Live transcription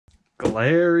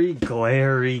Glarry,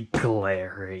 Glarry,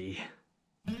 Glarry.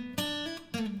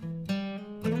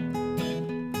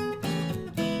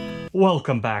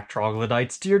 Welcome back,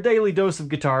 troglodytes, to your daily dose of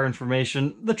guitar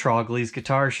information, the Trogly's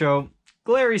Guitar Show.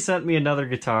 Glarry sent me another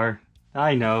guitar.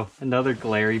 I know, another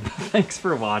Glarry, but thanks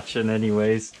for watching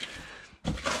anyways.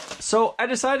 So I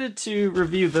decided to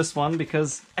review this one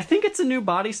because I think it's a new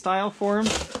body style for him,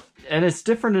 and it's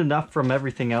different enough from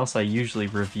everything else I usually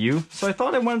review, so I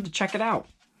thought I wanted to check it out.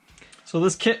 So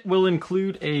this kit will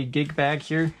include a gig bag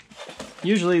here.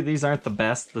 Usually these aren't the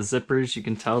best. The zippers, you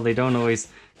can tell they don't always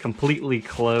completely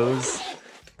close,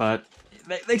 but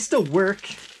they still work.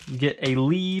 You get a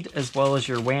lead as well as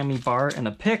your whammy bar and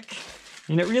a pick.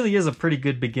 And it really is a pretty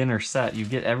good beginner set. You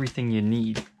get everything you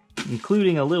need,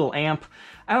 including a little amp.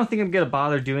 I don't think I'm gonna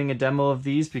bother doing a demo of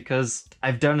these because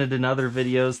I've done it in other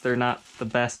videos. They're not the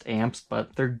best amps,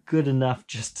 but they're good enough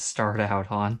just to start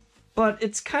out on. But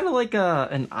it's kind of like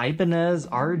an Ibanez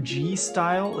RG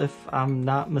Style, if I'm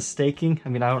not mistaken. I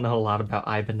mean, I don't know a lot about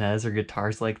Ibanez or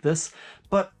guitars like this,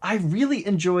 but I really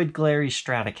enjoyed Glarry's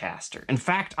Stratocaster. In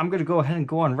fact, I'm going to go ahead and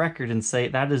go on record and say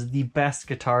that is the best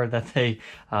guitar that they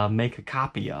make a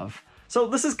copy of. So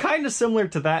this is kind of similar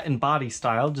to that in body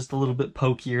style, just a little bit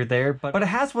pokier there, but it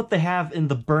has what they have in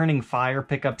the Burning Fire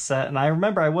pickup set, and I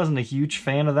remember I wasn't a huge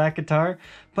fan of that guitar,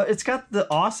 but it's got the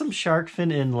awesome shark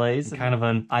fin inlays, kind of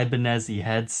an Ibanez-y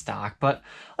headstock. But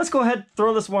let's go ahead,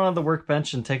 throw this one on the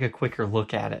workbench and take a quicker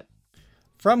look at it.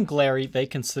 From Glarry, they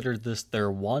consider this their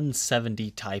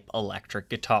 170 type electric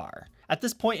guitar. At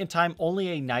this point in time, only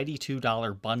a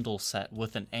 $92 bundle set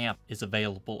with an amp is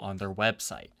available on their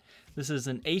website. This is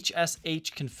an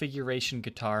HSH configuration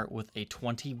guitar with a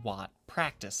 20-watt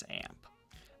practice amp.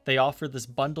 They offer this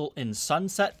bundle in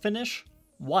sunset finish,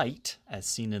 white, as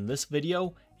seen in this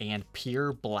video, and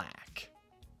pure black.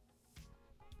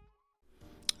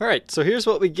 Alright, so here's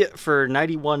what we get for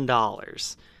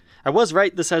 $91. I was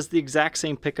right, this has the exact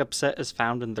same pickup set as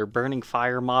found in their Burning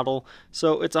Fire model,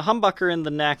 so it's a humbucker in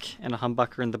the neck and a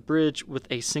humbucker in the bridge with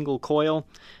a single coil.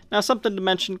 Now, something to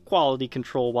mention quality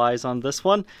control wise on this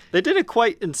one, they didn't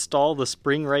quite install the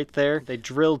spring right there. They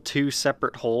drilled two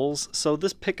separate holes, so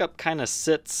this pickup kind of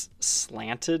sits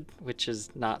slanted, which is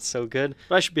not so good,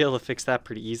 but I should be able to fix that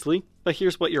pretty easily. But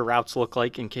here's what your routes look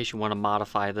like in case you want to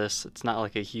modify this. It's not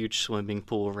like a huge swimming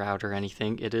pool route or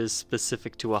anything. It is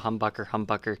specific to a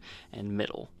humbucker, and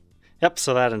middle. Yep,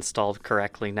 so that installed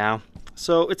correctly now.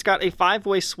 So it's got a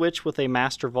 5-way switch with a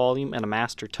master volume and a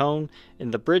master tone.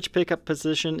 In the bridge pickup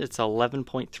position, it's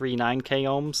 11.39 k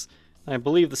ohms. I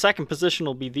believe the second position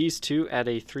will be these two at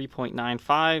a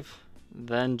 3.95,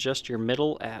 then just your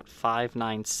middle at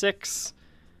 596,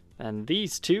 then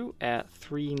these two at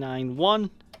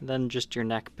 391, then just your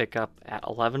neck pickup at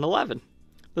 1111.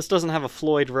 This doesn't have a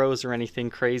Floyd Rose or anything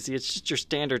crazy, it's just your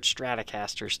standard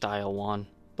Stratocaster style one.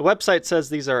 The website says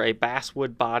these are a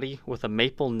basswood body with a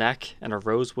maple neck and a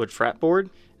rosewood fretboard.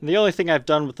 And the only thing I've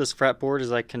done with this fretboard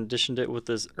is I conditioned it with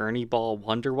this Ernie Ball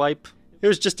Wonder Wipe. It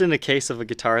was just in a case of a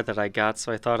guitar that I got,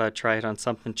 so I thought I'd try it on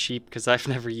something cheap because I've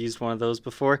never used one of those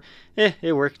before.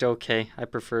 It worked okay. I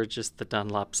prefer just the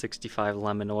Dunlop 65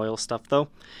 lemon oil stuff though.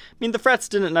 I mean, the frets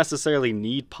didn't necessarily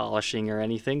need polishing or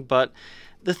anything, but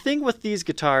the thing with these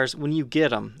guitars, when you get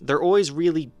them, they're always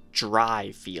really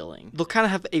dry feeling. They'll kind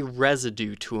of have a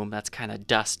residue to them that's kind of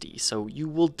dusty, so you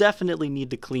will definitely need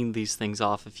to clean these things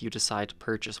off if you decide to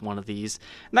purchase one of these.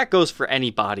 And that goes for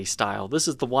any body style. This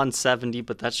is the 170,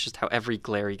 but that's just how every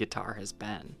Glarry guitar has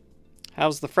been.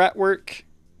 How's the fretwork?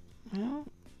 Well,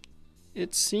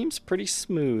 it seems pretty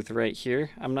smooth right here.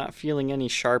 I'm not feeling any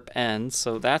sharp ends,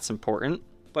 so that's important.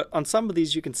 But on some of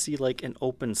these you can see like an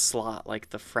open slot, like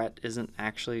the fret isn't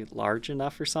actually large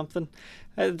enough or something.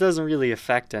 It doesn't really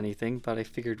affect anything, but I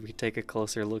figured we'd take a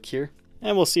closer look here.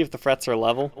 And we'll see if the frets are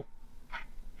level. A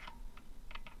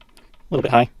little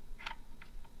bit high.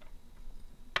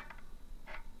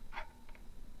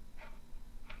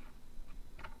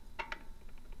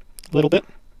 A little bit.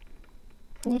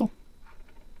 A little.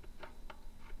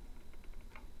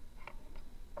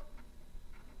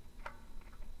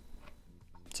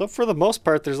 So for the most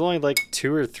part, there's only like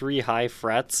 2 or 3 high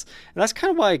frets, and that's kind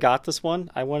of why I got this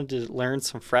one. I wanted to learn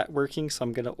some fret working, so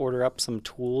I'm going to order up some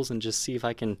tools and just see if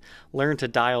I can learn to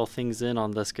dial things in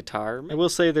on this guitar. I will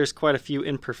say there's quite a few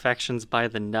imperfections by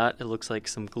the nut. It looks like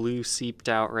some glue seeped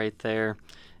out right there,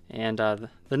 and the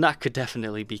nut could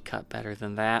definitely be cut better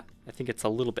than that. I think it's a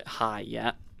little bit high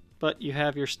yet. But you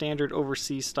have your standard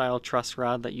overseas style truss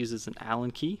rod that uses an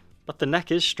Allen key, but the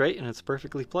neck is straight and it's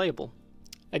perfectly playable.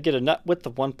 I get a nut width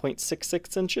of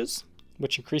 1.66 inches,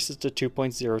 which increases to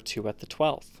 2.02 at the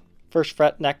 12th. First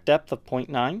fret neck depth of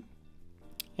 0.9,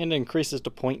 and it increases to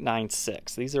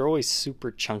 0.96. These are always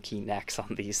super chunky necks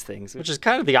on these things, which is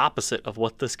kind of the opposite of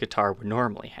what this guitar would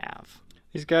normally have.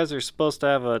 These guys are supposed to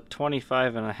have a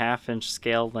 25.5-inch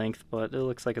scale length, but it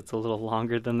looks like it's a little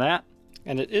longer than that.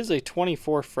 And it is a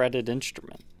 24 fretted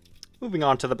instrument. Moving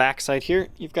on to the back side here,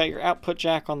 you've got your output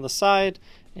jack on the side,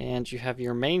 and you have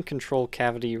your main control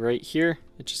cavity right here.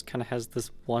 It just kind of has this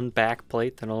one back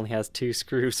plate that only has 2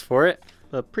 screws for it.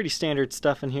 But pretty standard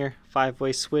stuff in here.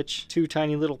 5-way switch, 2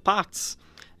 tiny little pots.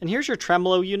 And here's your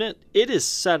tremolo unit. It is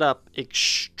set up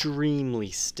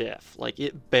extremely stiff, like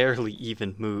it barely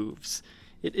even moves.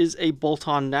 It is a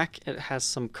bolt-on neck. It has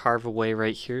some carve away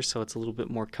right here, so it's a little bit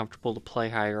more comfortable to play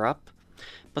higher up.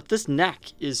 But this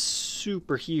neck is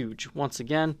super huge. Once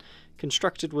again,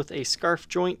 constructed with a scarf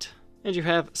joint, and you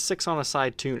have 6 on a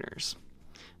side tuners.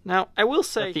 Now, I will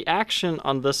say that the action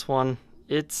on this one,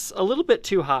 it's a little bit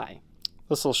too high.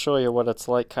 This will show you what it's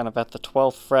like kind of at the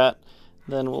 12th fret.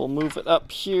 Then we'll move it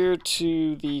up here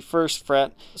to the 1st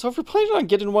fret. So if you're planning on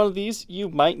getting one of these, you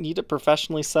might need it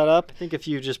professionally set up. I think if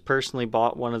you just personally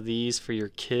bought one of these for your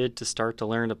kid to start to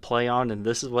learn to play on, and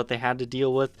this is what they had to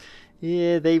deal with,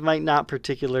 yeah, they might not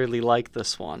particularly like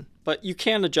this one. But you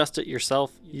can adjust it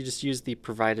yourself. You just use the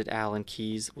provided Allen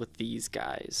keys with these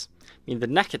guys. I mean, the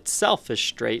neck itself is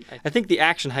straight. I think the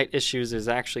action height issues is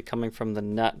actually coming from the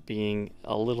nut being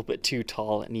a little bit too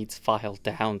tall. It needs filed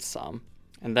down some.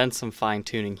 And then some fine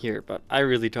tuning here, but I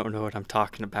really don't know what I'm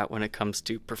talking about when it comes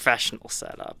to professional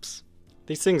setups.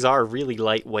 These things are really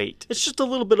lightweight. It's just a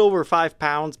little bit over 5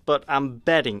 pounds, but I'm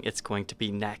betting it's going to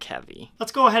be neck heavy.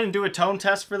 Let's go ahead and do a tone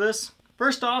test for this.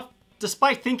 First off,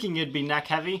 despite thinking it'd be neck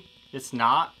heavy, it's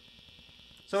not.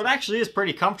 So it actually is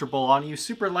pretty comfortable on you,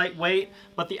 super lightweight,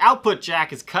 but the output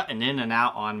jack is cutting in and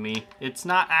out on me. It's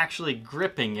not actually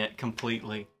gripping it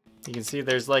completely. You can see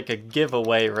there's like a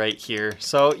giveaway right here.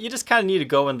 So you just kind of need to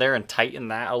go in there and tighten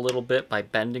that a little bit by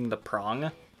bending the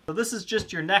prong. So this is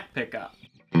just your neck pickup.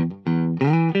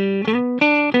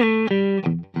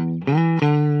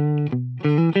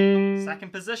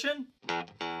 Second position.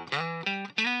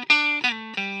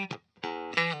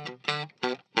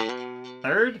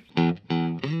 Third.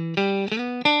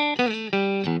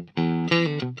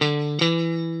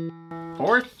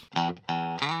 Fourth.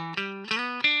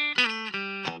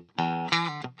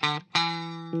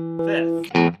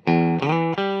 Fifth.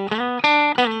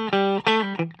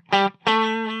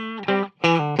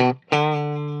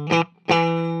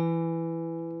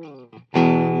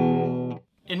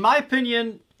 In my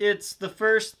opinion, it's the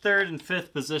 1st, 3rd, and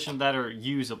 5th position that are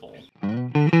usable.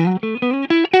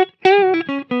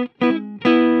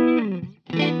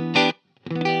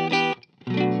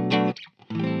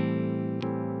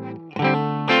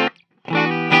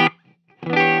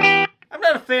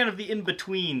 Fan of the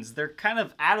in-betweens. They're kind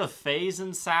of out of phase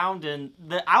in sound, and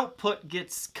the output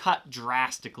gets cut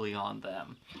drastically on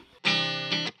them.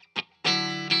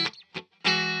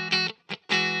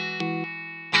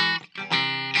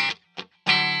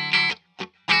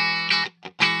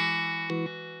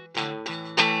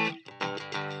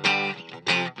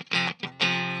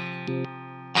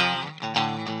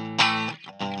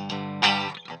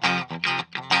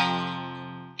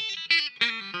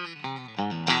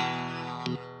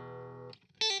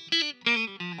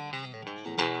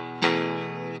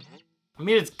 I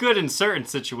mean, it's good in certain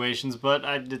situations, but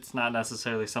it's not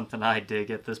necessarily something I dig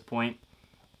at this point.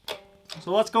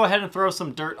 So let's go ahead and throw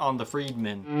some dirt on the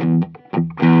Friedman.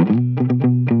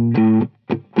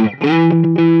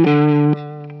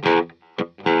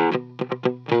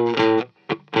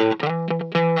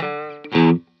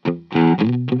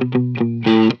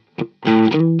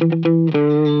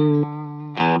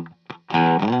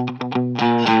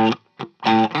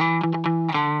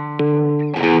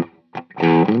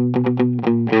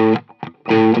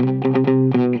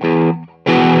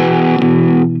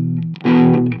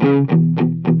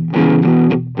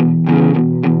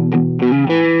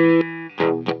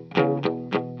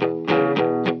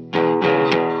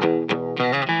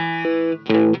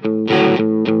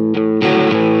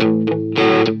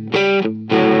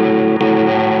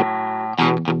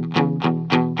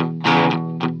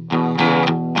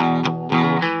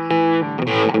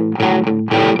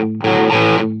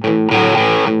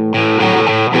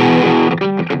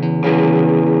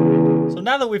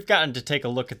 Now that we've gotten to take a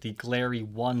look at the Glarry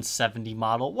 170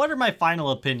 model, what are my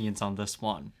final opinions on this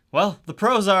one? Well, the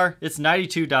pros are, it's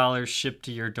 $92 shipped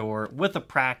to your door with a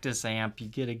practice amp, you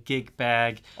get a gig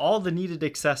bag, all the needed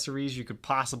accessories you could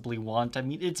possibly want. I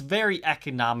mean, it's very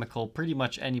economical, pretty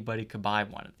much anybody could buy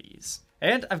one of these.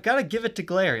 And I've got to give it to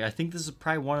Glarry. I think this is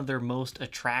probably one of their most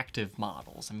attractive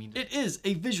models. I mean, it is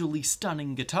a visually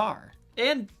stunning guitar.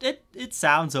 And it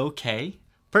sounds okay.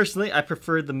 Personally, I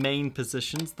prefer the main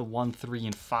positions, the 1, 3,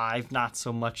 and 5, not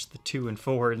so much the 2 and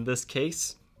 4 in this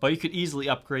case. But you could easily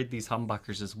upgrade these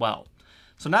humbuckers as well.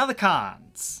 So now the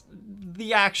cons.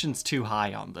 The action's too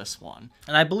high on this one.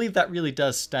 And I believe that really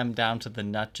does stem down to the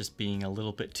nut just being a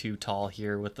little bit too tall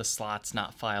here with the slots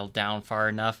not filed down far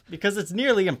enough. Because it's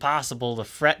nearly impossible to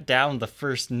fret down the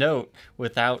first note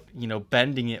without,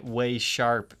 bending it way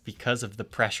sharp because of the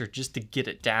pressure just to get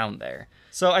it down there.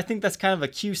 So I think that's kind of a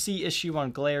QC issue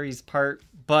on Glarry's part,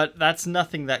 but that's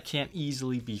nothing that can't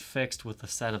easily be fixed with a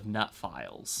set of nut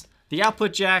files. The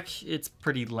output jack, it's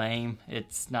pretty lame.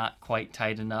 It's not quite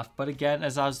tight enough, but again,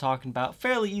 as I was talking about,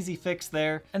 fairly easy fix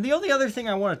there. And the only other thing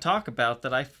I want to talk about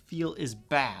that I feel is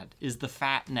bad is the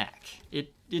fat neck.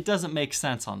 It doesn't make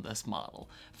sense on this model.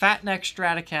 Fat neck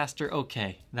Stratocaster,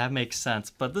 okay, that makes sense,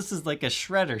 but this is like a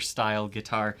shredder style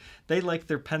guitar. They like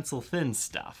their pencil thin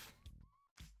stuff.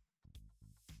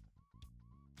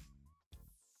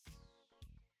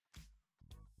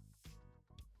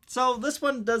 So this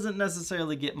one doesn't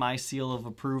necessarily get my seal of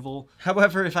approval.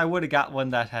 However, if I would have got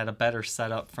one that had a better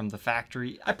setup from the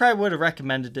factory, I probably would have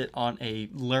recommended it on a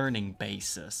learning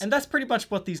basis. And that's pretty much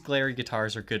what these Glarry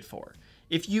guitars are good for.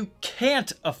 If you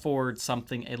can't afford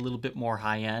something a little bit more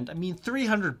high-end, I mean,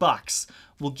 $300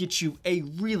 will get you a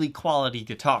really quality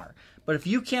guitar. But if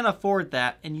you can't afford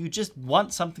that and you just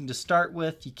want something to start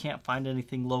with, you can't find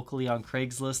anything locally on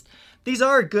Craigslist, these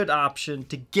are a good option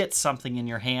to get something in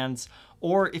your hands,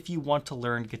 or if you want to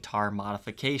learn guitar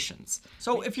modifications.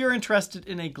 So if you're interested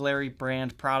in a Glarry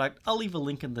brand product, I'll leave a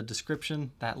link in the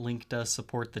description. That link does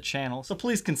support the channel, so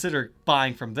please consider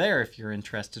buying from there if you're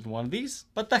interested in one of these.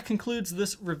 But that concludes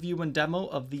this review and demo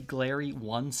of the Glarry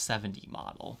 170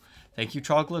 model. Thank you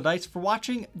Troglodytes for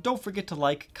watching. Don't forget to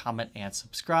like, comment, and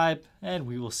subscribe, and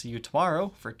we will see you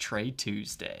tomorrow for Trade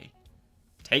Tuesday.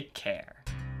 Take care.